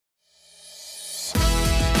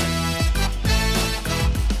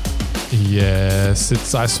Yes,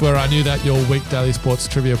 it's I Swear I Knew That, your week daily sports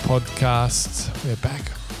trivia podcast. We're back.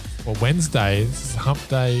 Well, Wednesday, this is hump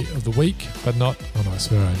day of the week, but not on I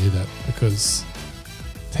Swear I Knew That, because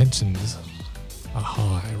tensions are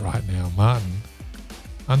high right now. Martin,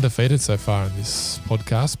 undefeated so far in this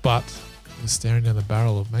podcast, but you're staring down the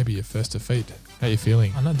barrel of maybe your first defeat. How are you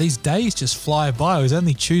feeling? I know, these days just fly by. It was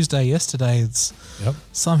only Tuesday yesterday. It's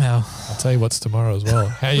somehow. I'll tell you what's tomorrow as well.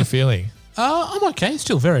 How are you feeling? I'm okay. It's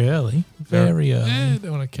still very early. Very early. Yeah,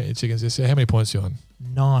 don't want to count your chickens just yet. How many points are you on?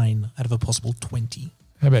 9 out of a possible 20.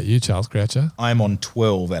 How about you, Charles Groucher? I'm on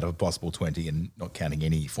 12 out of a possible 20 and not counting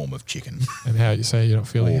any form of chicken. And how you say you're not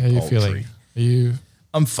feeling? How are you feeling? Are you?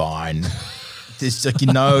 I'm fine. It's like,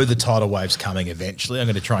 the tidal wave's coming eventually. I'm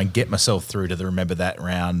going to try and get myself through to remember that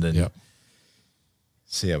round and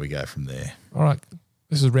see how we go from there. All right.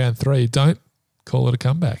 This is round 3. Don't call it a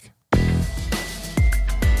comeback.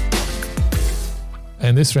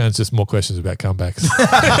 And this round's just more questions about comebacks.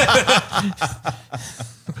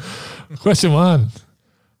 Question 1.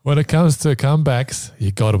 When it comes to comebacks,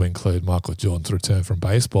 you got to include Michael Jordan's return from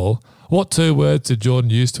baseball. What 2 words did Jordan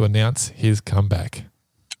use to announce his comeback?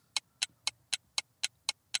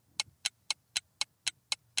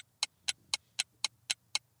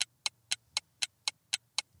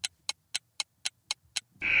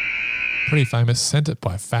 Pretty famous. Sent it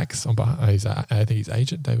by fax on behalf. I think his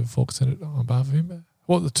agent David Falk sent it on behalf of him.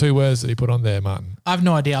 What are the 2 words that he put on there, Martin? I have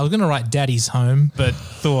no idea. I was going to write "Daddy's home," but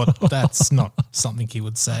thought that's not something he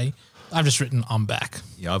would say. I've just written "I'm back."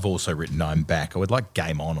 Yeah, I've also written "I'm back." I would like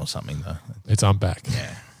 "Game On" or something though. It's "I'm back."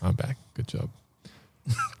 Yeah, I'm back. Good job.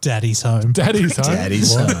 Daddy's home. Daddy's home.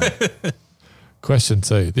 Daddy's home. Question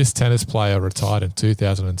 2. This tennis player retired in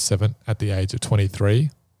 2007 at the age of 23,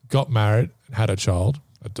 got married and had a child,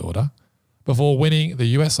 a daughter, before winning the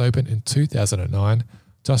US Open in 2009,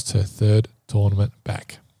 just her 3rd tournament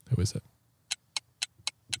back. Who is it?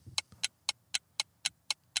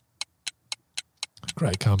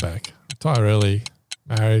 Great comeback. Retire early,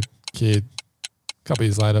 married, kid, a couple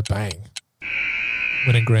years later, bang.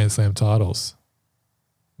 Winning Grand Slam titles.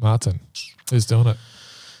 Martin, who's doing it?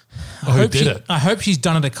 Who did it? I hope she's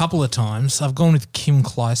done it a couple of times. I've gone with Kim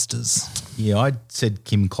Clijsters. Yeah, I said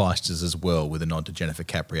Kim Clijsters as well with a nod to Jennifer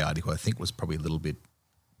Capriati, who I think was probably a little bit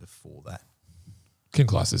before that. Kim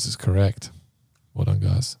Clijsters is correct. Well done,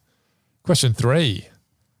 guys. Question 3.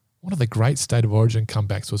 One of the great State of Origin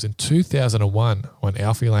comebacks was in 2001 when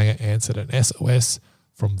Alfie Langer answered an SOS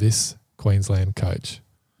from this Queensland coach.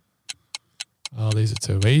 Oh, these are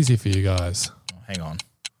too easy for you guys. Oh, hang on.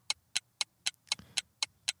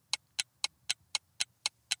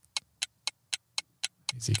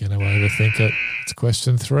 Is he going to overthink it? It's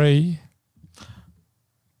question 3.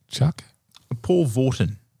 Chuck? Paul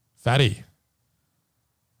Vaughton. Fatty.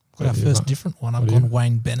 Got our first different one. I've gone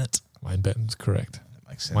Wayne Bennett. Wayne Bennett's correct. That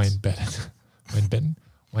makes sense. Wayne Bennett. Wayne Benton?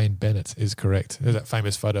 Wayne Bennett is correct. There's that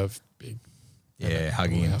famous photo of big.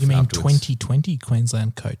 Hugging him. You mean afterwards. 2020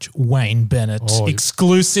 Queensland coach Wayne Bennett. Oh,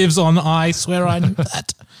 Exclusives on I Swear I Knew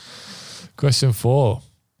That. Question 4.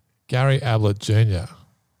 Gary Ablett Jr.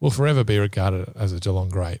 will forever be regarded as a Geelong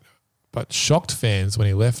great, but shocked fans when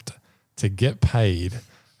he left to get paid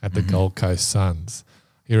at the Gold Coast Suns.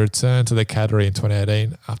 He returned to the Cattery in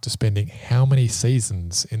 2018 after spending how many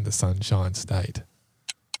seasons in the Sunshine State?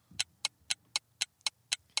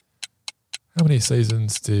 How many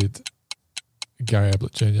seasons did Gary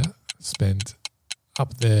Ablett Jr. spend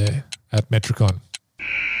up there at Metricon?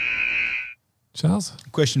 Charles?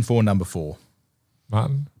 Question 4, number 4.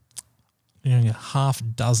 Martin? A half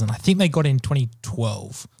dozen. I think they got in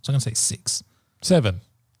 2012. So I'm going to say 6. 7.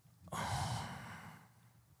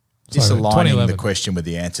 Disaligning the question with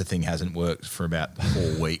the answer thing hasn't worked for about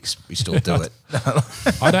 4 weeks. We still do it.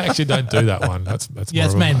 I don't do that one. That's Yeah, more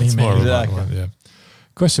it's of a- mainly it's more me. of a Okay. one, yeah.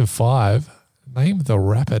 Question 5. Name the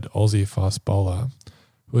rapid Aussie fast bowler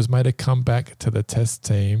who has made a comeback to the Test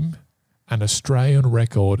team, an Australian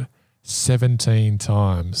record 17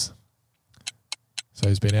 times. So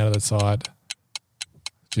he's been out of the side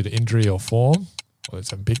due to injury or form, or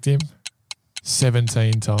it's picked him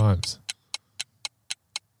 17 times.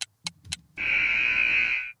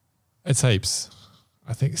 It's heaps.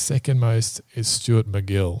 I think second most is Stuart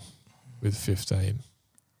McGill with 15.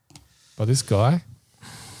 But this guy,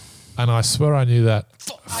 and I swear I knew that.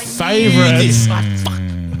 Favourites.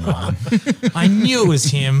 I knew it was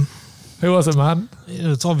him. Who was it, Martin?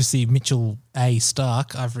 It's obviously Mitchell A.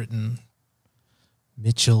 Stark. I've written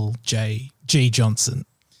Mitchell G. Johnson.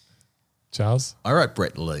 Charles? I wrote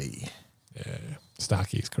Brett Lee. Yeah,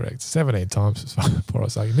 Starkey is correct. 17 times. Poor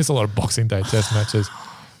Starkey. Missed a lot of Boxing Day test matches.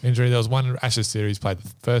 Injury. There was one Ashes series played the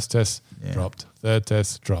first test, dropped. Third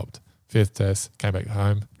test, dropped. Fifth test, came back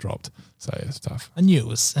home, dropped. So it's tough. I knew it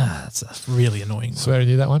was. That's a really annoying one. Swear you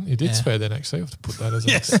knew that one? You did Yeah. swear then, actually. I have to put that as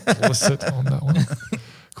an explicit on that one.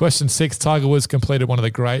 Question 6. Tiger Woods completed one of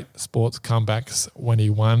the great sports comebacks when he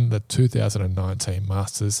won the 2019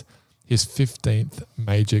 Masters, his 15th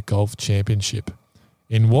major golf championship.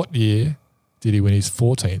 In what year did he win his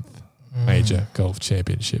 14th major golf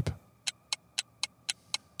championship?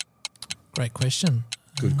 Great question.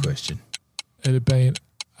 Good question. It had been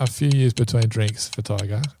a few years between drinks for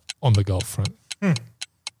Tiger on the golf front.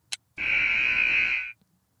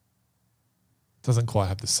 Doesn't quite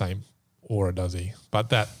have the same aura, does he? But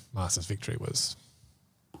that Masters victory was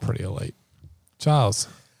pretty elite. Charles,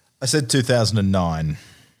 I said 2009.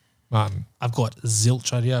 Martin, I've got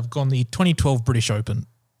zilch idea. I've gone the 2012 British Open.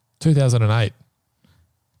 2008.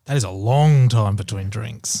 That is a long time between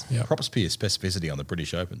drinks. Yeah. Props for your specificity on the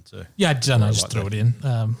British Open too. Yeah, I don't know. I Just like throw that. it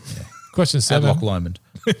in. Question At 7. Loch Lomond.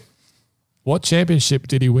 What championship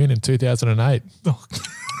did he win in 2008?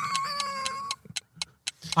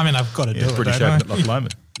 I mean, I've got to Yeah, do it. British don't I? Open at Loch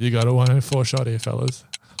Lomond. You got a 1 in 4 shot here, fellas.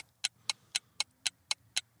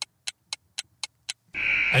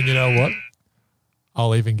 And you know what?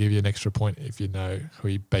 I'll even give you an extra point if you know who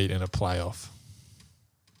he beat in a playoff.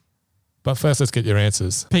 But first, let's get your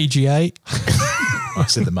answers. PGA. I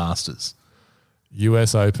said the Masters.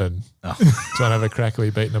 US Open. Oh. Do you want to have a crack who he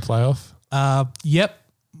beat in a playoff? Yep.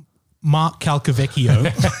 Mark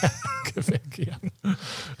Calcavecchio.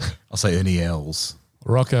 I'll say Ernie Els.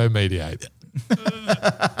 Rocco Mediate.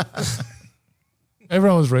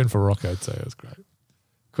 Everyone was rooting for Rocco too. It was great.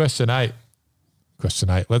 Question 8.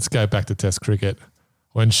 Let's go back to Test cricket.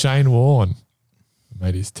 When Shane Warne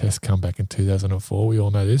made his Test comeback in 2004, we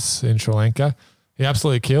all know this, in Sri Lanka, he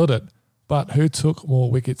absolutely killed it. But who took more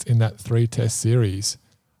wickets in that 3-Test series?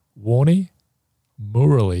 Warney,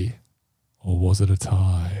 Murali, or was it a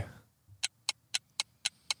tie?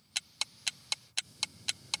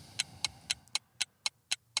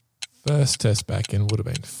 First Test back in would have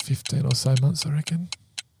been 15 or so months, I reckon.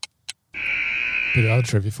 Bit of other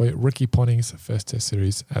trivia for you. Ricky Ponting's first Test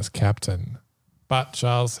series as captain. But,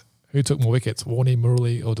 Charles, who took more wickets, Warney,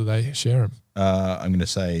 Murali, or do they share them? I'm going to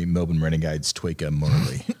say Melbourne Renegades tweaker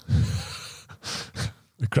Murali.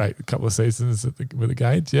 A great couple of seasons with the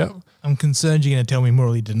Gades, yep. I'm concerned you're going to tell me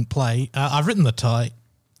Morley didn't play. I've written the tie.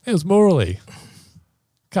 It was Murali.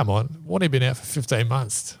 Come on. Warney been out for 15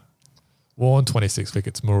 months. Warne, 26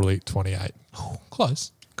 wickets. Murali, 28. Oh,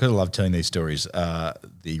 close. Because I love telling these stories.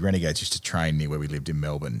 The Renegades used to train near where we lived in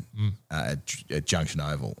Melbourne at Junction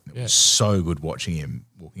Oval. It was so good watching him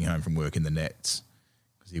walking home from work in the nets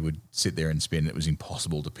because he would sit there and spin. It was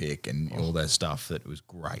impossible to pick and all that stuff. That was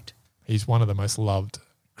great. He's one of the most loved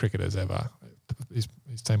cricketers ever. His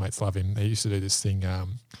teammates love him. They used to do this thing.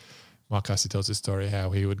 Mark Hussey tells this story how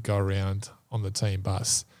he would go around on the team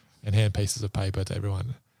bus and hand pieces of paper to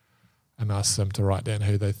everyone and ask them to write down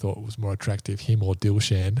who they thought was more attractive, him or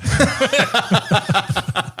Dilshan.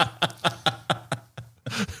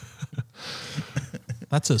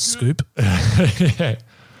 That's a scoop. Yeah.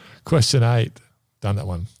 Question 8. Done that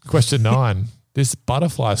one. Question 9. This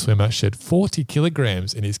butterfly swimmer shed 40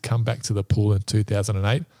 kilograms in his comeback to the pool in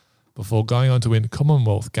 2008 before going on to win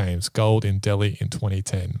Commonwealth Games gold in Delhi in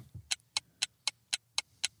 2010.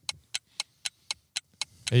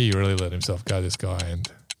 He really let himself go, this guy, and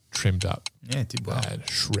trimmed up Yeah, it did well. and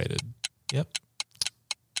shredded. Yep.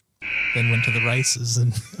 Then went to the races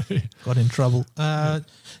and got in trouble.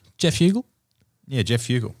 Jeff Hugel? Yeah, Jeff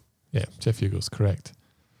Hugel. Yeah, Jeff Hugel's correct.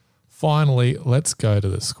 Finally, let's go to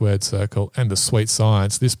the squared circle and the sweet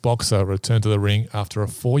science. This boxer returned to the ring after a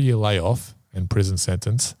 4-year layoff and prison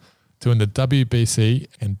sentence to win the WBC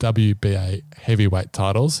and WBA heavyweight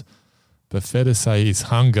titles. But fair to say his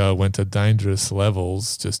hunger went to dangerous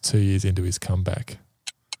levels just 2 years into his comeback.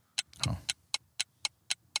 Oh.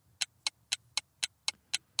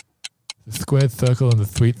 The squared circle and the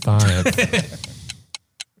sweet science.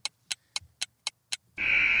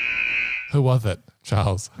 Who was it,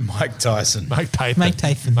 Charles? Mike Tyson. Mike Tathan. Mike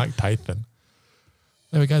Tathan. Mike Tathan.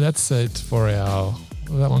 There we go. That's it for our, what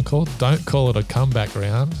was that one called? Don't call it a comeback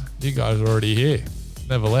round. You guys are already here.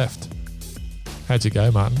 Never left. How'd you go,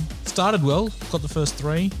 Martin? Started well, got the first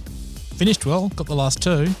 3. Finished well, got the last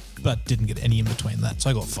 2, but didn't get any in between that.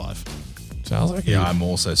 So I got 5. Charles, I reckon Yeah, you- I'm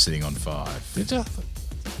also sitting on 5. Did you?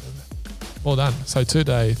 Well done. So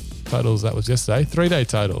 2-day totals, that was yesterday. 3-day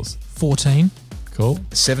totals. 14. Cool.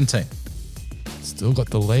 17. Still got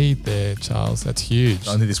the lead there, Charles. That's huge.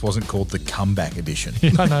 Only this wasn't called the comeback edition.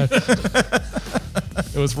 Yeah, I know.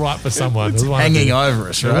 It was right for someone. It's It was one of hanging the- over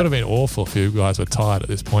us, It would right? have been awful if you guys were tired at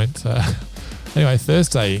this point. Anyway,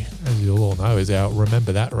 Thursday, as you'll all know, is our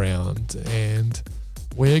Remember That round. And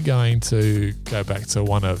we're going to go back to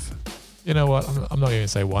one of, you know what, I'm not going to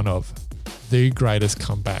say one of, the greatest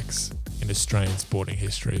comebacks in Australian sporting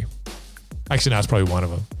history. Actually, no, it's probably one of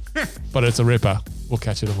them. But it's a ripper. We'll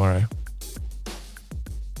catch you tomorrow.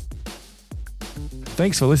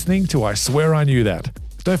 Thanks for listening to I Swear I Knew That.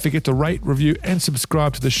 Don't forget to rate, review, and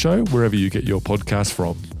subscribe to the show wherever you get your podcasts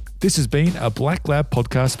from. This has been a Black Lab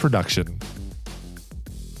Podcast production.